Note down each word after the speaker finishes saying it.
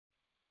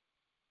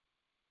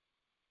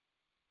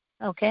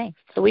Okay,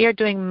 so we are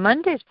doing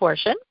Monday's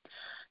portion.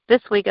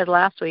 This week, as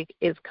last week,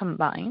 is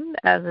combined,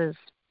 as is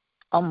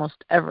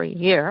almost every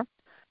year.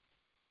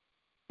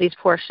 These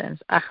portions,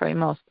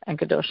 Acharei and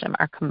Kedoshim,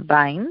 are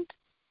combined,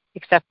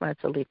 except when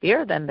it's a leap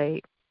year. Then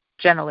they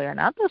generally are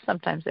not, though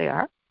sometimes they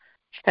are,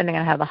 depending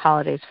on how the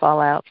holidays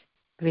fall out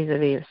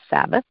vis-a-vis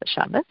Sabbath, the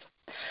Shabbos.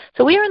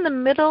 So we are in the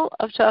middle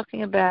of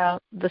talking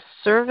about the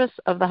service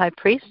of the high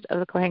priest of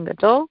the Kohen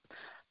Gadol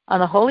on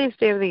the holiest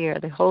day of the year,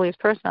 the holiest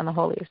person on the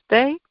holiest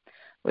day,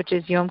 which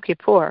is Yom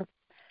Kippur.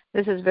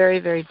 This is very,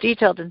 very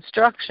detailed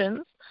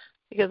instructions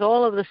because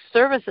all of the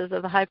services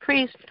of the high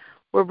priest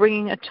were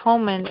bringing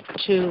atonement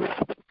to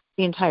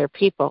the entire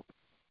people.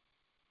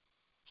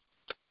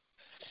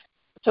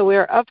 So we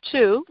are up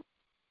to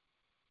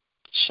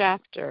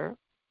chapter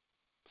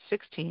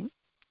 16,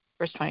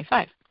 verse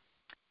 25.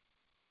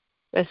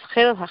 The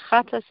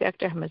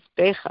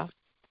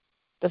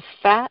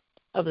fat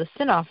of the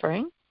sin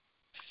offering,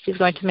 he's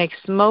going to make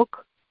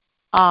smoke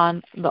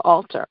on the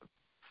altar.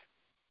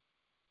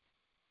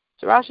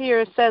 So Rashi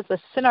here says the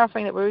sin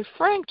offering that we're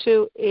referring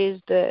to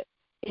is the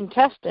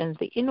intestines,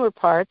 the inward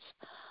parts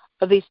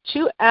of these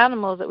two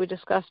animals that we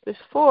discussed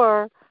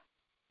before,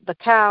 the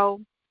cow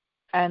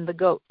and the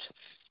goat.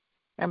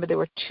 Remember, there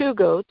were two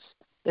goats.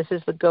 This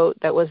is the goat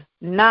that was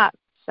not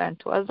sent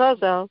to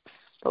Azazel,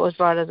 but was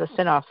brought as a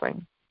sin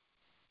offering.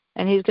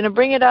 And he's going to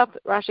bring it up,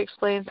 Rashi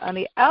explains, on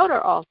the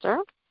outer altar,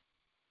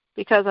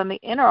 because on the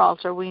inner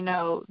altar we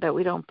know that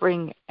we don't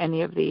bring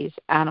any of these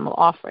animal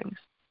offerings.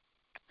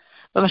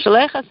 And the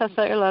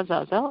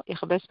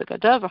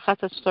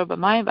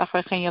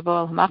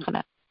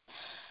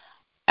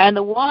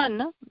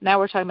one, now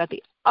we're talking about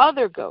the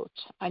other goat.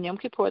 On Yom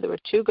Kippur there were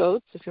two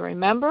goats, if you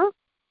remember,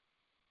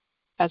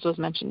 as was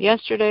mentioned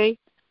yesterday.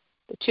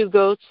 The two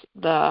goats,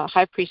 the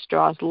high priest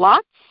draws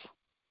lots,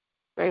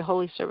 very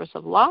holy service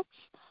of lots.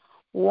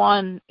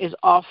 One is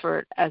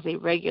offered as a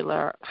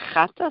regular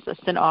chatas, a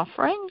sin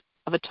offering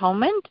of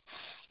atonement,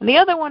 and the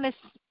other one is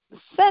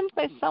sent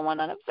by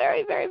someone on a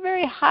very, very,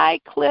 very high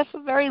cliff,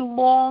 a very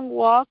long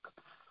walk,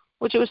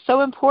 which it was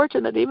so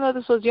important that even though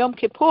this was Yom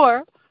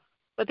Kippur,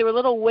 but there were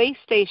little way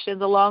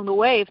stations along the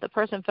way. If the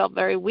person felt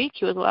very weak,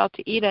 he was allowed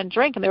to eat and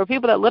drink, and there were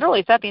people that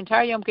literally sat the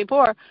entire Yom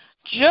Kippur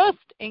just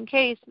in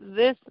case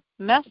this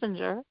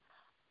messenger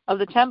of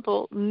the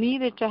temple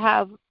needed to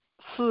have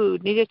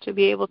food, needed to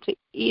be able to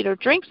eat or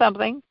drink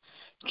something,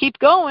 keep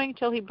going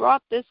till he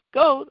brought this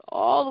goat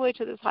all the way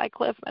to this high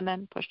cliff and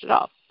then pushed it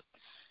off.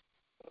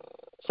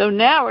 So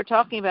now we're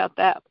talking about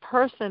that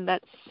person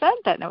that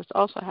sent that. Now it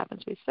also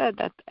happens, we said,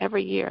 that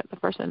every year the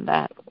person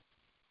that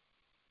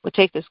would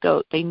take this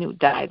goat, they knew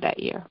died that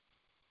year.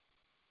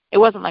 It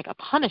wasn't like a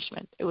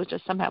punishment. It was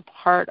just somehow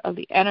part of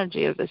the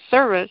energy of the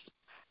service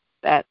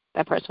that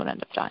that person would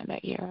end up dying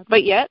that year.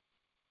 But yet,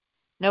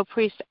 no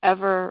priest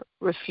ever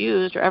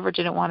refused or ever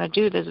didn't want to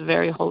do this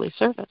very holy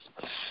service.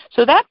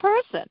 So that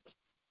person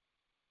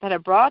that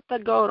had brought the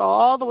goat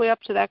all the way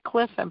up to that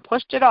cliff and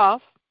pushed it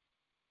off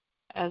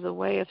as a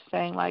way of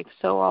saying, like,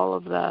 so all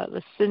of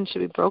the sin should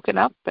be broken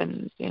up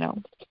and,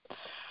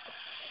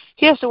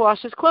 he has to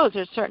wash his clothes.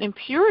 There's a certain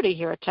impurity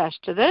here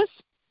attached to this.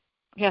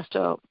 He has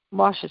to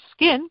wash his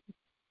skin.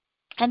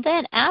 And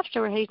then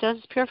after he does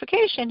his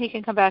purification, he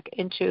can come back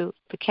into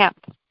the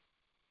camp.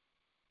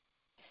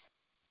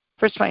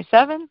 Verse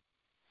 27.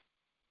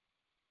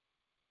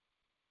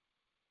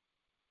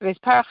 The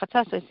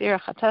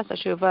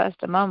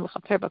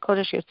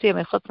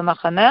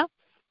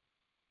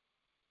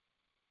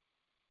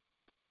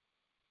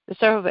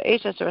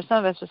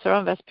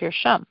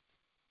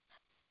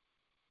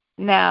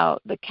Now,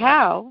 the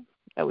cow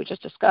that we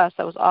just discussed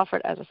that was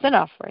offered as a sin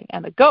offering,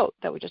 and the goat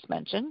that we just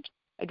mentioned,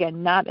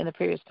 again, not in the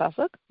previous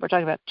pasuk, we're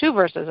talking about 2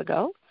 verses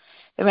ago,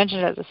 they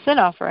mentioned it as a sin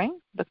offering,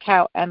 the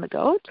cow and the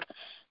goat,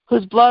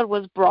 whose blood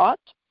was brought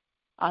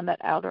on that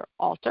outer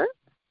altar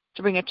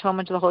to bring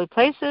atonement to the holy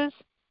places,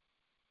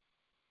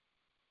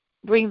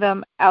 bring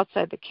them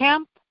outside the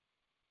camp.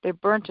 They're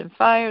burnt in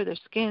fire, their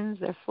skins,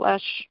 their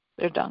flesh,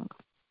 their dung.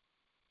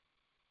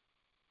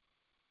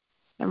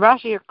 And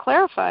Rashi here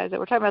clarifies that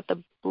we're talking about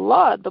the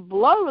blood. The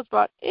blood was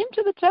brought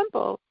into the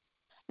temple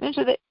and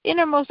into the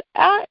innermost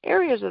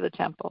areas of the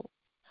temple,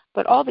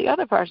 but all the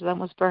other parts of them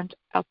was burnt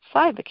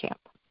outside the camp.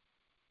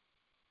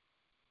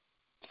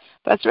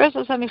 And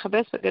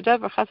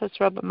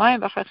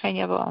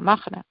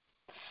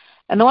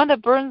the one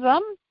that burns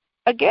them,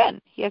 again,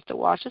 he has to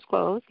wash his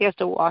clothes, he has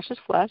to wash his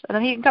flesh, and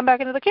then he can come back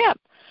into the camp.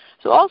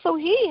 So also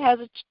he has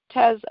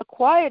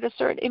acquired a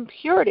certain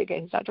impurity.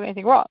 Again, he's not doing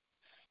anything wrong.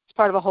 It's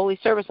part of a holy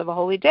service of a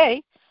holy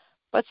day,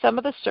 but some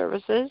of the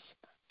services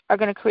are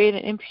going to create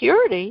an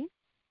impurity,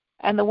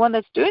 and the one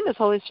that's doing this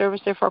holy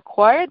service therefore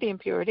acquired the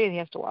impurity, and he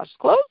has to wash his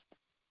clothes,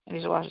 and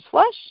he has to wash his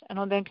flesh,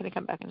 and then can he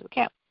come back into the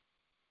camp.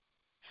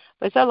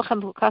 And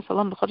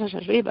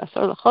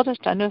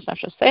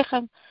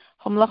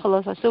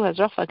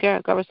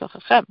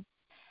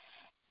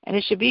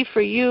it should be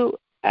for you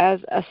as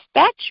a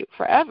statute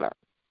forever.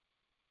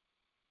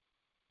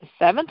 The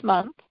 7th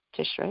month,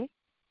 Tishrei,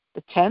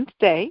 the 10th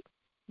day,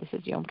 this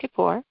is Yom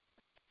Kippur,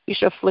 you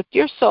shall afflict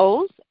your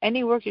souls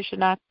any work you should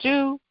not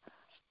do.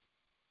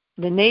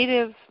 The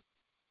native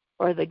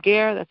or the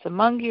ger that's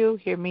among you,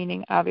 here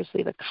meaning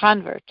obviously the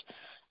convert.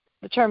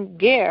 The term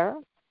ger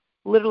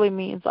literally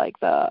means like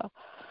the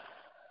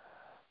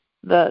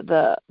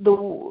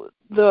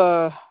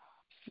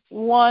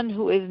one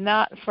who is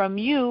not from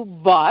you,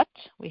 but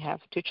we have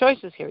two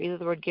choices here. Either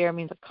the word ger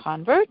means a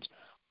convert,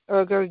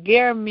 or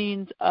ger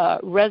means a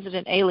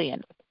resident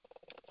alien,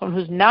 someone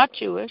who's not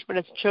Jewish but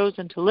has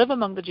chosen to live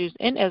among the Jews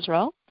in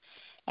Israel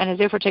and has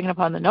therefore taken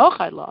upon the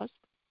Noachide laws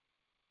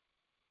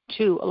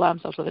to allow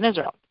himself to live in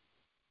Israel.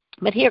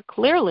 But here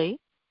clearly,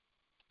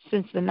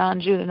 since the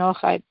non-Jew, the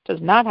Noachide,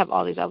 does not have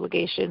all these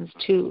obligations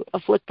to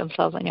afflict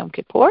themselves on Yom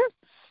Kippur,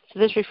 so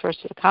this refers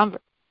to the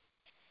convert.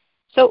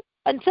 So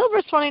until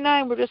verse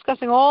 29, we're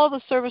discussing all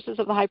the services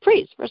of the high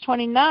priest. Verse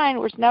 29,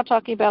 we're now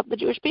talking about the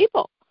Jewish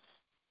people.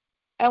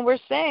 And we're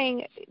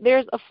saying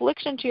there's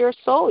affliction to your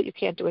soul. You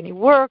can't do any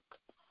work.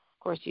 Of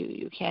course,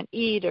 you can't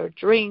eat or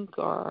drink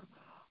or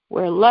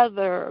wear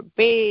leather or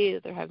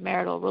bathe or have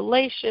marital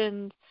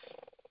relations.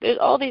 There's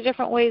all these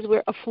different ways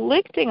we're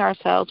afflicting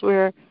ourselves.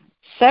 We're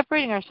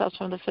separating ourselves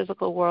from the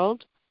physical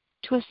world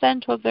to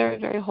ascend to a very,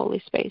 very holy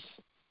space.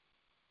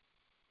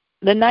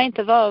 The 9th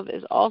of Av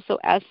is also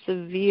as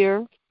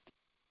severe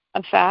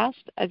a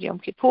fast as Yom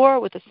Kippur,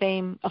 with the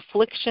same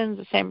afflictions,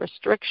 the same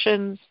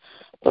restrictions.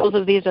 Both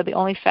of these are the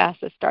only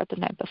fasts that start the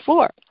night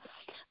before.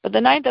 But the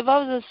 9th of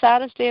Av is the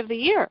saddest day of the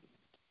year.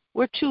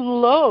 We're too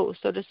low,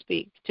 so to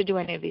speak, to do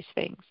any of these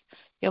things.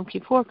 Yom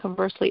Kippur,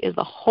 conversely, is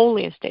the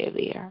holiest day of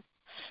the year.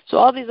 So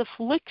all these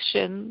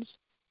afflictions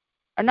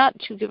are not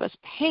to give us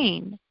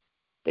pain.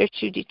 They're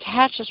to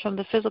detach us from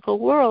the physical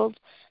world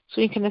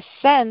so we can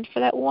ascend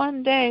for that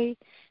one day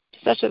to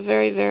such a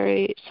very,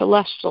 very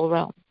celestial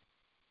realm.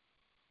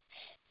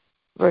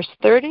 Verse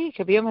 30,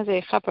 from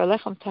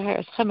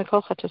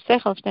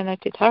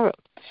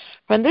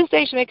this day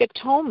you should make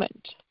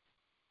atonement.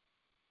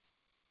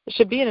 There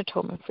should be an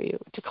atonement for you,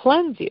 to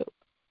cleanse you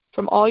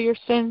from all your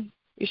sin.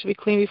 You should be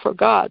clean before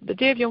God. The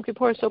day of Yom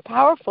Kippur is so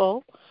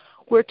powerful,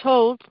 we're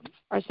told,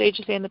 our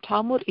sages say in the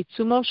Talmud,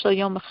 Itzumo shel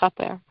Yom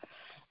Mechaper.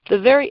 The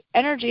very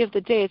energy of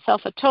the day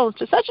itself atones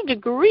to such a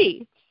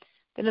degree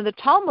that in the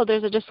Talmud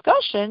there's a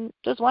discussion,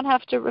 does one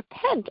have to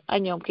repent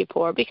on Yom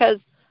Kippur? Because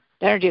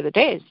the energy of the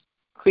day is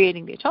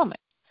creating the atonement.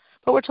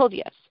 But we're told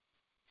yes.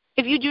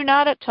 If you do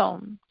not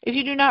atone, if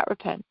you do not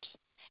repent,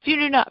 if you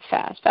do not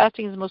fast,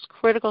 fasting is the most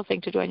critical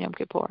thing to do on Yom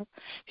Kippur.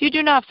 If you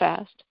do not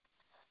fast,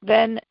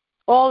 then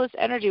all this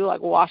energy will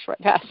wash right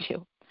past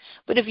you.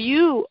 But if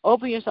you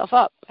open yourself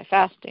up by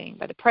fasting,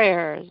 by the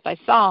prayers, by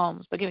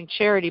psalms, by giving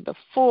charity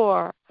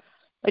before,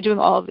 by doing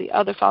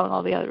following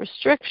all the other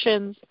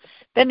restrictions,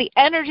 then the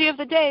energy of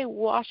the day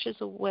washes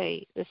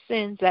away the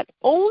sins that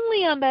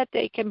only on that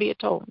day can be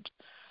atoned,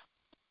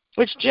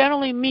 which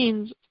generally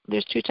means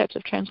there's two types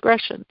of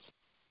transgressions.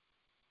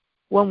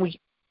 When we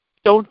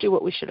don't do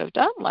what we should have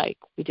done, like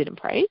we didn't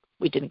pray,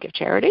 we didn't give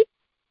charity,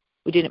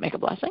 we didn't make a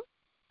blessing,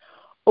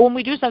 or when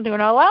we do something we're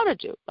not allowed to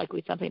do, like we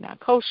eat something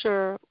not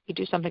kosher, we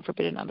do something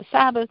forbidden on the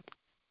Sabbath.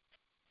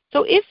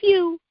 So if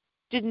you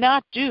did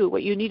not do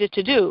what you needed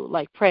to do,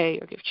 like pray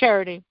or give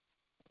charity,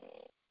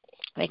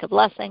 make a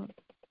blessing,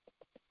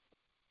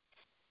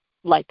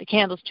 light the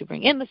candles to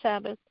bring in the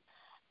Sabbath,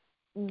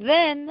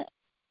 then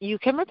you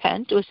can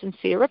repent, do a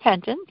sincere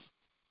repentance,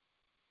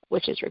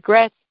 which is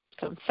regret,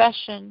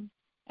 confession,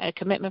 and a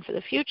commitment for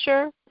the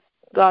future.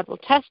 God will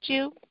test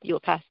you. You will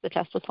pass the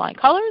test with flying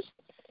colors,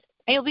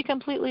 and you'll be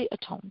completely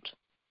atoned.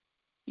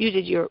 You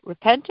did your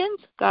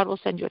repentance, God will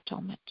send you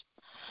atonement.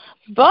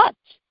 But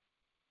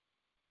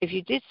if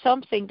you did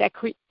something that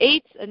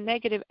creates a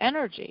negative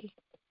energy,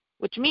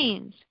 which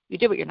means you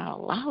did what you're not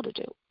allowed to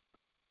do,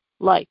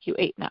 like you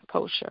ate not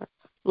kosher,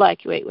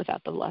 like you ate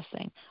without the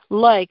blessing,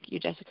 like you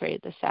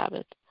desecrated the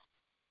Sabbath,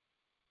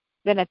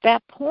 then at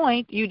that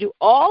point you do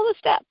all the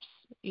steps.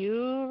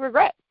 You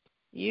regret,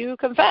 you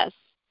confess,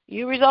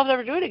 you resolve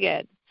never to do it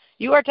again,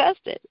 you are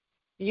tested,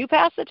 you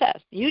pass the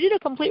test, you did a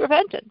complete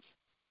repentance,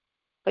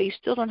 but you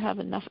still don't have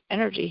enough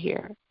energy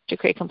here to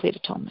create complete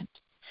atonement.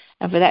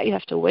 And for that you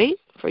have to wait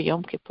for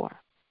Yom Kippur.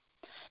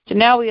 So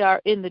now we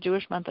are in the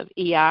Jewish month of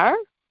Iyar.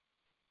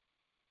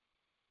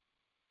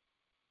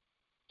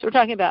 So we're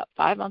talking about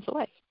 5 months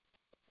away.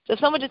 So if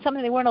someone did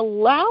something they weren't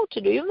allowed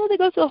to do, even though they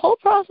go through the whole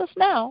process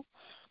now,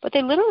 but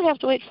they literally have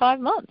to wait 5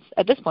 months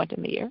at this point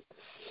in the year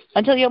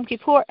until Yom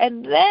Kippur,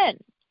 and then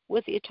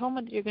with the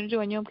atonement that you're going to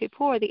do on Yom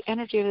Kippur, the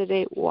energy of the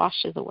day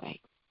washes away.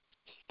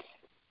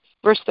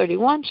 Verse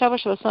 31,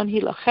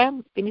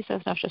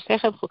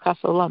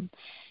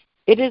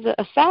 it is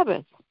a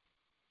Sabbath,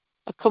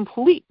 a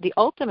complete, the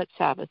ultimate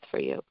Sabbath for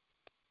you.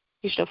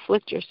 You should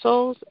afflict your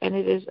souls, and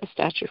it is a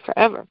statute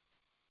forever.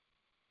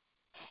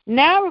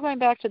 Now we're going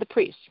back to the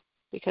priests,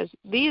 because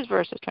these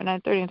verses, 29,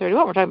 30, and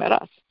 31, we're talking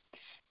about us.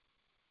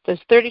 There's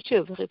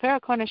 32.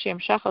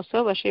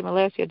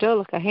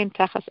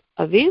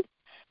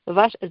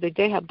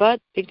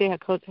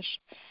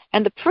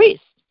 And the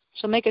priest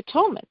shall make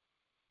atonement.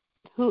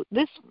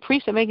 This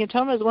priest of making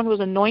atonement is the one who is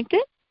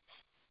anointed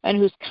and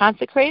who's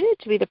consecrated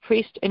to be the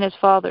priest in his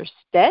father's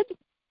stead.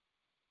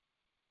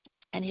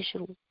 and he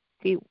should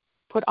be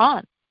put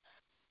on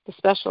the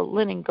special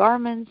linen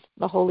garments,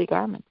 the holy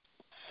garments.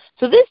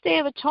 So this Day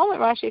of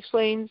Atonement, Rashi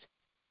explains,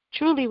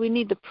 truly we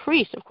need the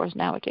priest. Of course,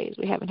 nowadays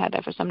we haven't had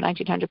that for some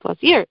 1900 plus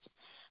years.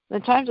 In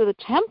the times of the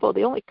temple,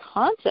 the only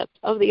concept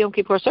of the Yom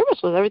Kippur service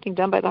was everything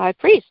done by the high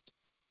priest.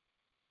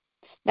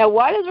 Now,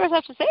 why does the verse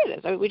have to say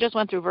this? I mean, we just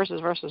went through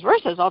verses,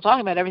 all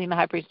talking about everything the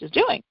high priest is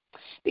doing.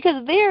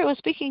 Because there it was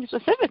speaking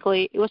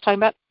specifically, it was talking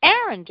about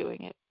Aaron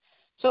doing it.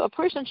 So a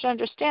person should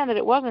understand that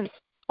it wasn't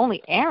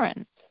only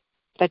Aaron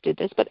that did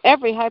this, but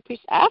every high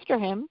priest after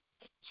him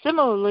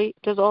similarly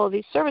does all of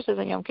these services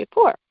in Yom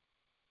Kippur.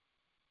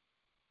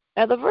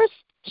 Now, the verse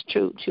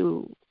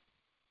to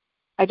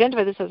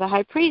identify this as a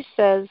high priest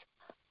says,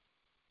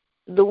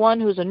 the one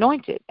who's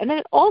anointed. And then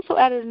it also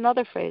added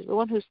another phrase, the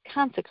one who's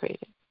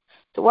consecrated.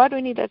 So why do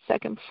we need that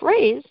second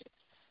phrase?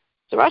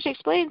 So Rashi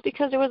explains,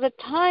 because there was a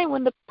time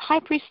when the high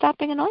priest stopped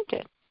being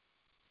anointed.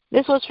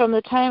 This was from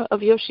the time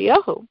of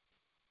Yoshiyahu,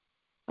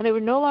 when they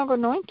were no longer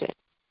anointed.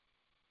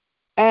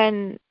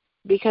 And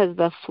because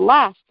the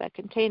flask that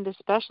contained the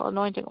special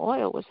anointing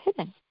oil was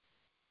hidden.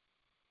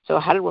 So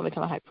how did one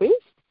become a high priest?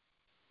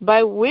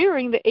 By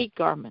wearing the 8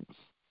 garments.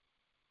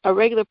 A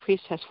regular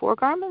priest has 4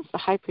 garments, the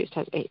high priest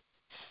has 8.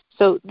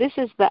 So this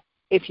is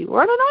if you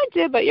weren't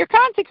anointed, but you're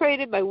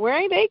consecrated by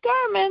wearing the 8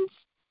 garments,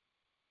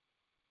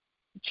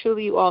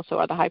 truly you also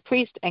are the high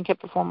priest and can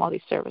perform all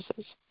these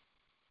services.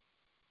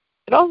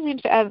 It also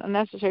seems to add an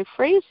unnecessary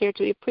phrase here,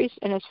 to be a priest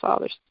in his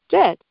father's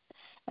stead.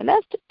 And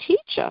that's to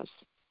teach us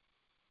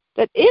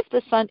that if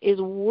the son is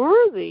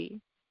worthy,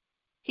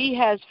 he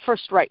has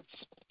first rights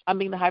on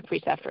being the high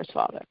priest after his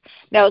father.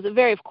 Now, it's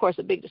of course,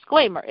 a big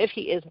disclaimer. If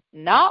he is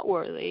not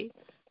worthy,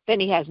 then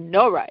he has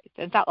no rights.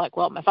 It's not like,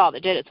 well, my father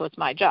did it, so it's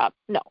my job.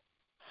 No.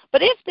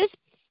 But if this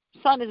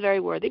son is very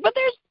worthy, but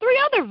there's 3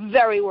 other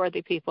very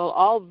worthy people,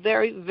 all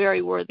very,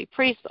 very worthy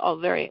priests, all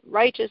very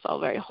righteous, all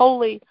very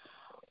holy,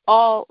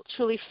 all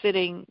truly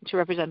fitting to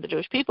represent the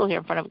Jewish people here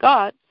in front of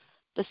God,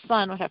 the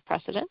son would have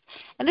precedence.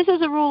 And this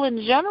is a rule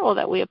in general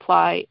that we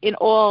apply in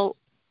all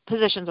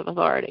positions of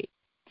authority.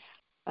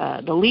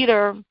 The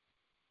leader,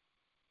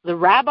 the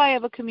rabbi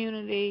of a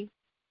community,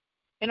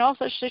 in all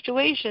such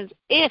situations,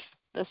 if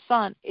the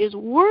son is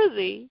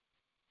worthy,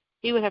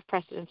 he would have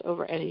precedence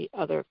over any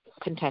other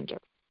contender.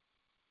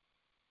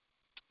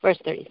 Verse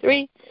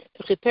 33,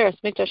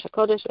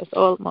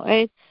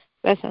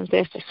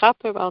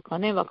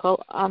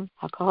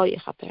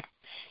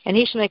 and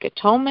he shall make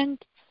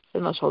atonement for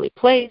the most holy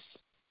place,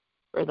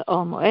 for the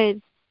Ol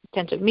Moed,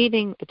 tent of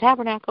meeting, the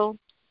tabernacle,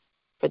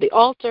 for the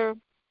altar,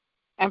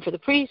 and for the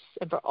priests,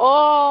 and for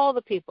all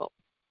the people.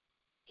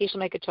 He shall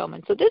make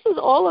atonement. So this is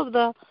all of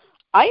the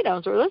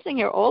items. We're listing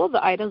here all of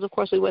the items. Of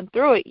course, we went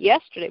through it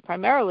yesterday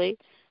primarily,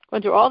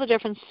 went through all the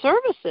different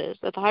services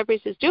that the high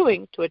priest is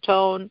doing to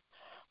atone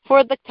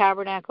for the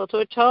tabernacle, to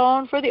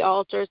atone for the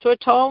altars, to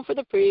atone for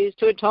the priests,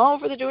 to atone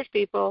for the Jewish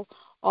people.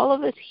 All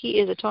of this he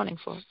is atoning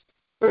for.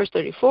 Verse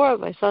 34,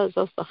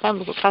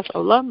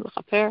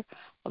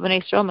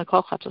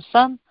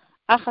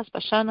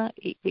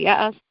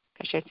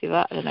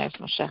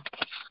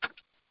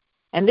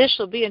 and this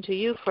shall be unto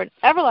you for an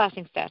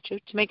everlasting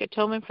statute, to make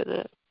atonement for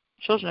the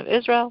children of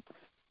Israel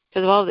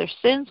because of all of their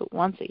sins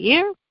once a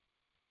year.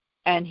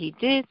 And he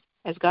did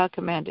as God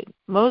commanded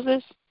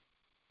Moses.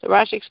 So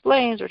Rashi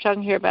explains, we're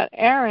talking here about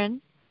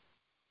Aaron,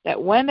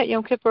 that when that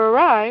Yom Kippur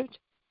arrived,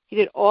 he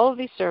did all of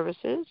these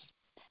services.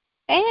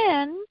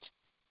 And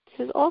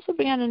this is also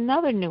bringing on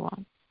another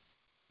nuance.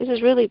 This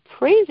is really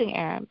praising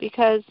Aaron,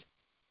 because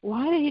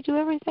why did he do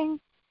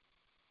everything?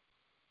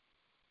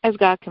 As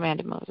God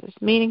commanded Moses,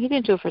 meaning he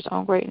didn't do it for his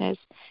own greatness.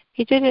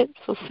 He did it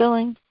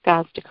fulfilling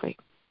God's decree.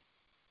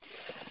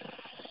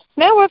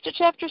 Now we're up to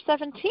chapter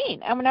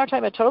 17, and we're now talking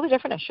about a totally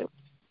different issue.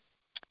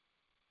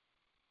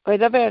 And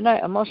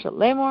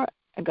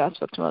God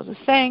spoke to Moses,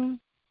 saying,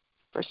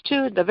 verse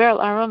 2, now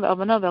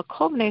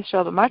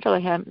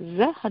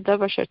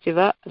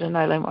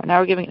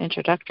we're giving an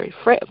introductory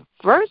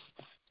verse,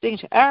 speaking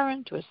to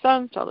Aaron, to his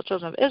sons, to all the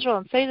children of Israel,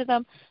 and say to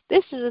them,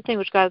 this is the thing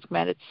which God has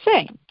commanded,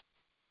 saying.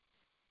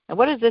 And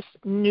what is this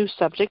new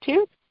subject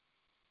here?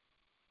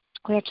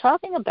 We are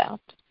talking about,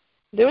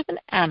 there was an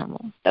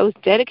animal that was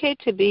dedicated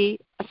to be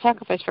a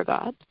sacrifice for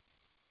God,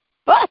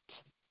 but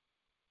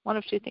one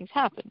of two things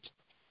happened.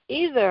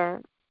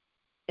 Either,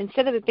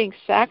 instead of it being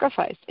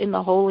sacrificed in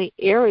the holy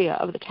area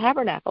of the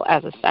tabernacle,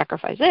 as a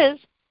sacrifice is,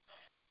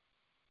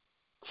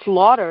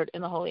 slaughtered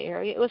in the holy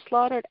area, it was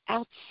slaughtered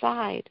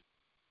outside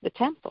the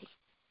temple.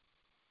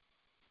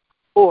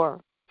 Or,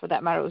 for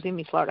that matter, it was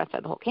even slaughtered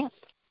outside the whole camp.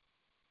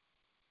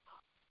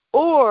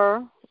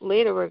 Or,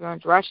 later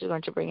Rashi is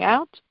going to bring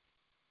out,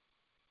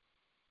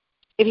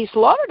 if he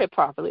slaughtered it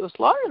properly, it was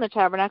slaughtered in the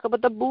tabernacle,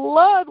 but the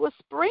blood was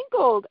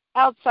sprinkled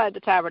outside the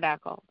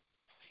tabernacle.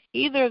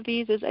 Either of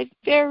these is a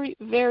very,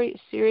 very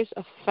serious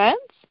offense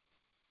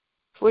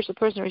for which the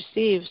person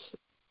receives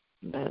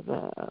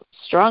the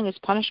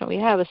strongest punishment we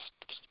have, a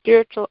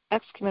spiritual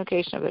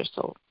excommunication of their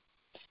soul.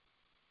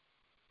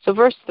 So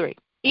verse 3.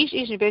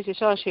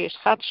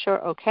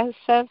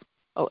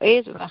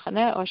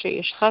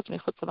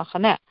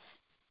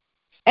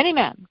 Any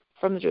man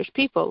from the Jewish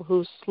people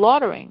who's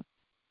slaughtering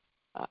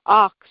an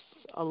ox,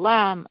 a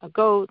lamb, a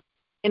goat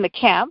in the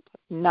camp,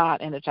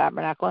 not in the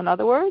tabernacle, in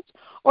other words,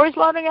 or he's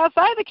slaughtering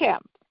outside the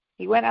camp.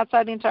 He went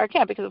outside the entire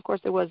camp because, of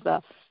course, there was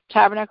the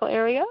tabernacle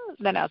area,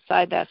 then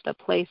outside that, the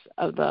place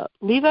of the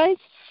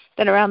Levites,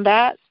 then around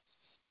that,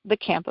 the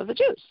camp of the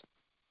Jews.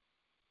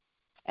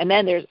 And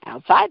then there's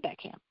outside that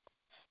camp.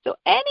 So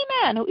any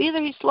man who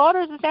either he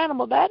slaughters this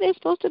animal, that is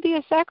supposed to be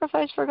a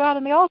sacrifice for God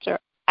on the altar,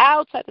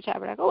 outside the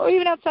tabernacle, or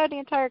even outside the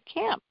entire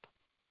camp.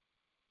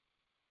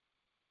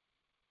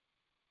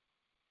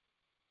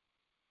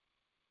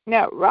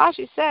 Now,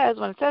 Rashi says,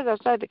 when it says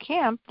outside the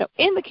camp, no,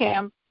 in the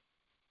camp,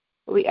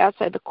 will be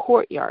outside the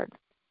courtyard,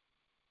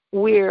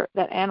 where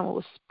that animal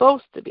was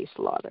supposed to be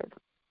slaughtered.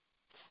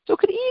 So it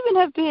could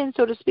even have been,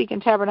 so to speak, in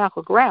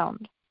tabernacle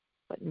ground,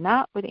 but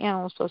not where the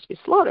animal was supposed to be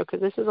slaughtered,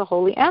 because this is a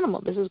holy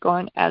animal. This is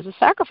going as a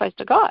sacrifice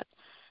to God.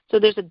 So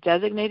there's a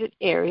designated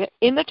area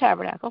in the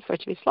tabernacle for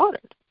it to be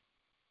slaughtered.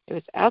 If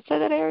it's outside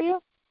that area,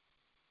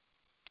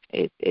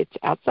 it's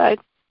outside.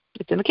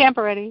 It's in the camp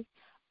already.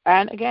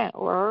 And again,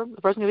 or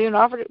the person could even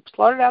offer it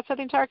slaughtered outside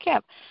the entire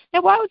camp.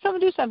 Now, why would someone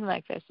do something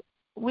like this?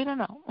 We don't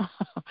know.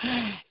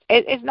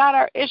 It's not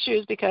our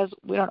issues because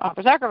we don't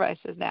offer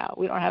sacrifices now.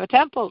 We don't have a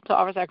temple to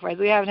offer sacrifices.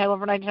 We haven't had one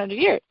for 1900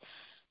 years.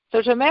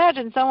 So to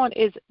imagine someone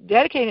is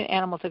dedicating an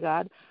animal to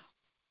God,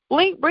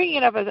 bringing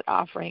it up as an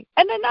offering,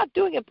 and then not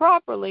doing it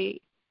properly,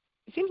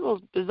 it seems a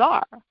little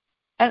bizarre.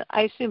 And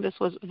I assume this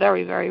was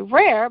very, very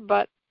rare,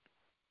 but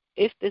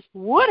if this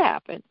would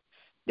happen,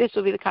 this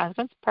would be the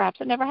consequence.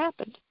 Perhaps it never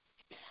happened.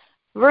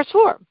 Verse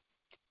 4.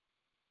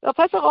 Now,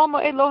 in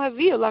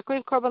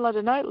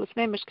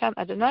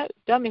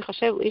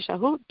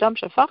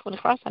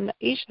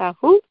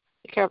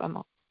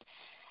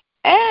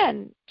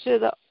and to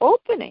the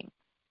opening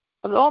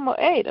of the Ol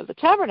Moed, of the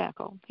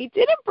tabernacle, he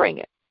didn't bring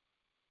it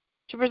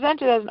to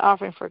present it as an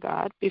offering for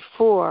God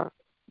before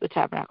the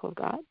tabernacle of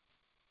God.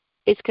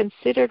 It's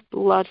considered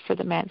blood for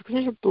the man. It's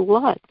considered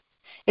blood.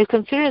 It's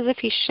considered as if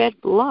he shed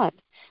blood,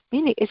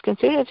 meaning it's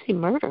considered as if he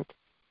murdered.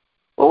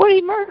 Well, what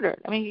he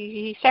murdered? I mean,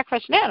 he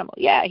sacrificed an animal.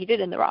 Yeah, he did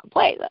it in the wrong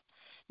place.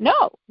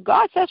 No,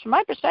 God says, from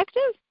my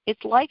perspective,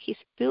 it's like he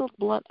spilled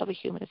blood of a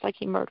human. It's like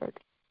he murdered.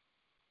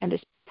 And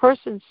this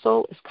person's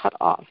soul is cut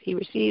off. He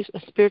receives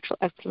a spiritual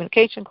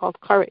excommunication called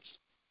Acharei.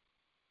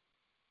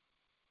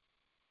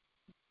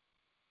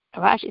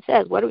 Rashi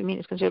says, what do we mean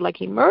it's considered like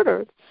he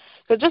murdered?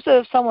 Because just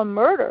as if someone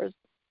murders,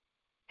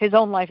 his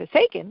own life is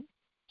taken.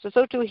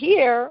 So too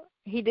here,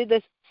 he did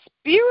this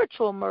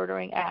spiritual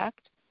murdering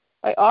act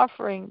by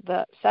offering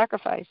the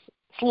sacrifice,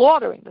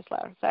 slaughtering the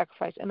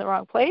sacrifice in the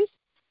wrong place.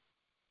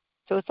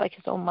 So it's like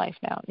his own life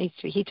now. It needs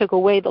to be. He took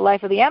away the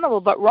life of the animal,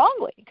 but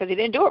wrongly, because he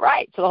didn't do it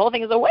right. So the whole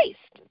thing is a waste.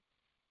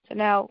 So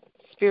now,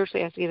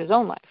 spiritually, he has to give his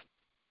own life.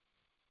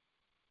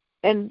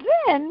 And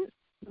then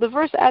the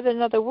verse added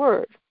another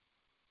word.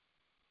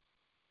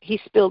 He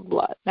spilled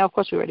blood. Now, of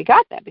course, we already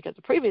got that, because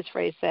the previous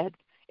phrase said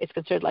it's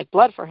considered like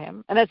blood for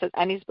him. And then it says,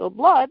 and he spilled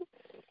blood.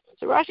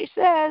 So Rashi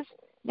says,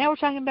 now we're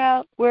talking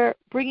about we're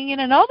bringing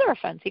in another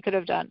offense he could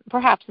have done,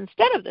 perhaps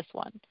instead of this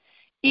one.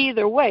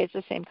 Either way, it's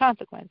the same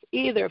consequence.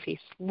 Either if he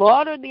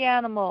slaughtered the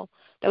animal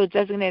that was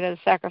designated as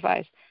a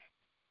sacrifice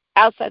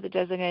outside the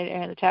designated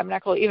area in the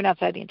tabernacle, or even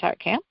outside the entire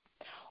camp,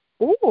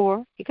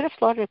 or he could have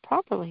slaughtered it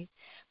properly.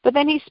 But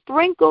then he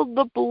sprinkled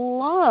the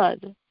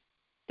blood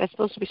that's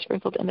supposed to be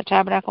sprinkled in the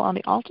tabernacle on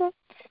the altar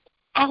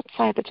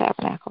outside the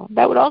tabernacle.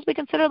 That would also be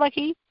considered like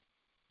he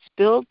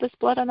spilled this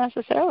blood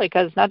unnecessarily,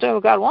 because it's not doing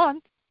what God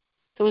wants.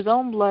 So his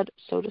own blood,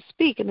 so to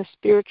speak, in the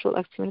spiritual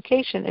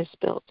excommunication is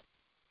spilled.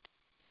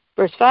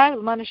 Verse 5,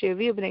 in order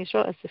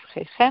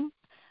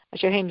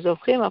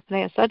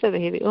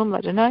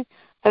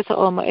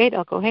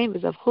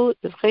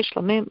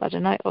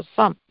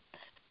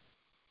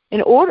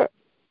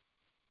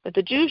that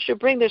the Jews should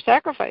bring their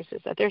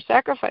sacrifices, that they're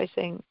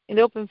sacrificing in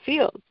the open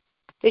fields,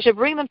 they should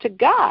bring them to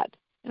God.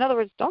 In other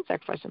words, don't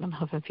sacrifice them in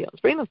the open fields.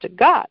 Bring them to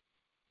God,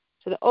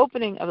 to the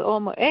opening of the Ol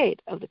Moed,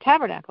 of the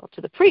tabernacle,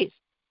 to the priest,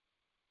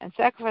 and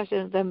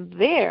sacrificing them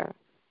there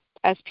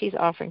as peace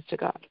offerings to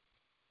God.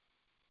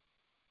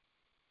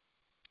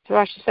 So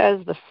Rashi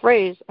says the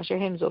phrase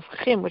Acharei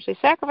zovchim, which they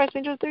sacrifice,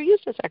 means what they're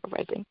used to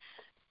sacrificing.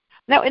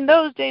 Now, in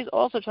those days,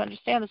 also to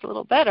understand this a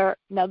little better,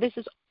 now this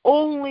is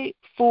only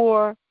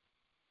for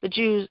the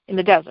Jews in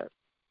the desert.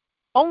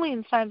 Only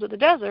in times of the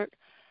desert,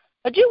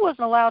 a Jew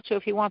wasn't allowed to,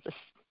 if he wants to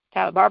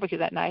have a barbecue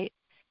that night,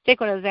 take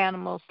one of his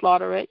animals,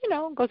 slaughter it,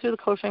 go through the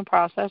koshering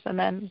process, and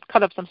then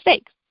cut up some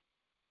steaks.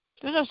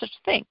 There's no such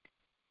thing.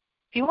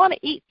 If you want to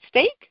eat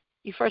steak,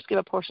 you first give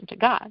a portion to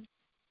God,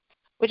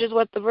 which is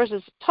what the verse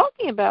is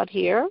talking about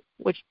here,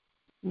 which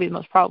would be the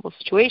most probable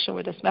situation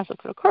where this mess-up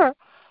could occur,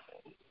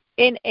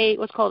 in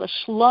what's called a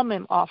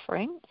shlomim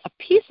offering, a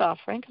peace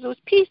offering, because it was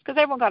peace, because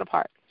everyone got a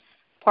part.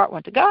 A part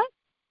went to God,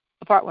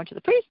 a part went to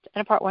the priest,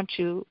 and a part went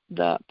to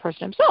the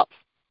person himself.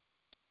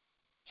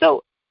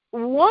 So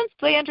once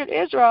they entered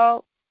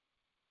Israel,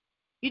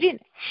 you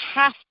didn't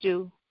have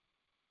to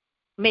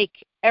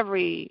make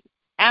every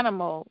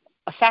animal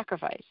a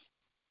sacrifice.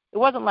 It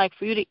wasn't like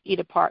for you to eat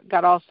a part,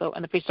 God also,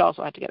 and the priest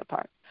also had to get a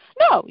part.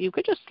 No, you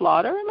could just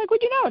slaughter, like we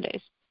do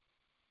nowadays.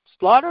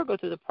 Slaughter, go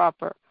through the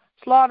proper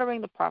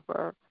slaughtering, the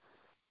proper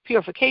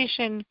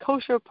purification,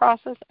 kosher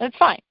process, and it's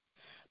fine.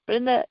 But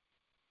in the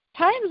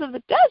times of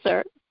the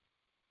desert,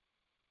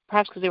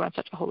 perhaps because they were on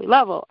such a holy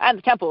level, and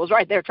the temple was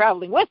right there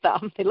traveling with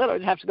them, they literally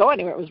didn't have to go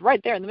anywhere. It was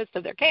right there in the midst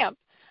of their camp.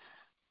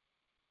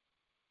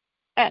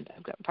 And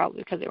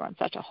probably because they were on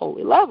such a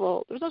holy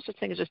level, there was no such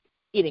thing as just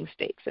eating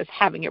steaks, as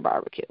having your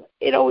barbecue.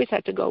 It always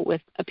had to go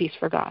with a piece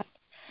for God.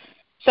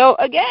 So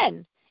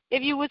again,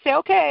 if you would say,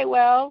 okay,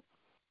 well,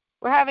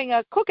 we're having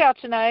a cookout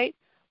tonight,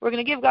 we're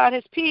going to give God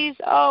his piece.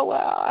 Oh,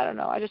 well, I don't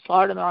know, I just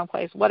slaughtered in the wrong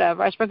place,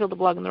 whatever. I sprinkled the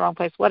blood in the wrong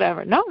place,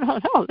 whatever. No.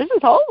 This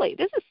is holy.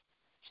 This is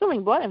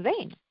spilling blood in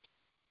vain.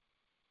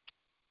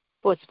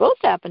 But what's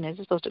supposed to happen is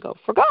it's supposed to go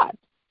for God.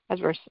 As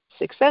verse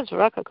 6 says,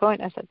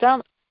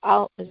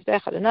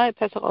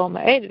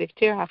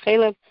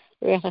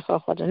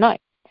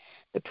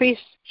 the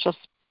priest shall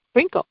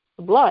sprinkle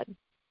the blood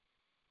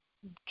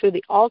to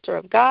the altar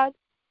of God,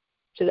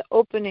 to the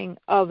opening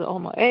of the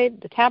Moed,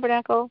 the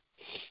tabernacle,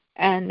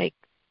 and make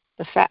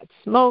the fat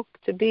smoke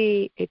to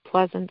be a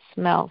pleasant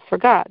smell for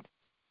God.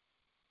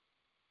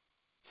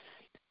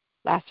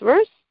 Last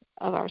verse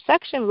of our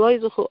section, they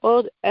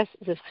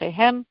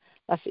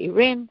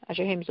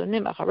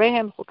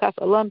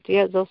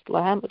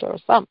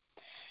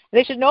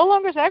should no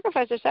longer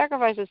sacrifice their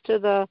sacrifices to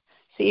the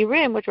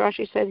Seirim, which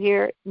Rashi said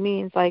here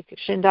means like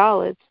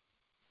Shindalids,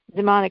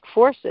 demonic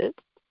forces,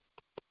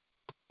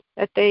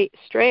 that they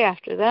stray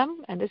after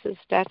them, and this is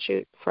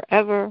statute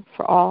forever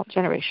for all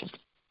generations.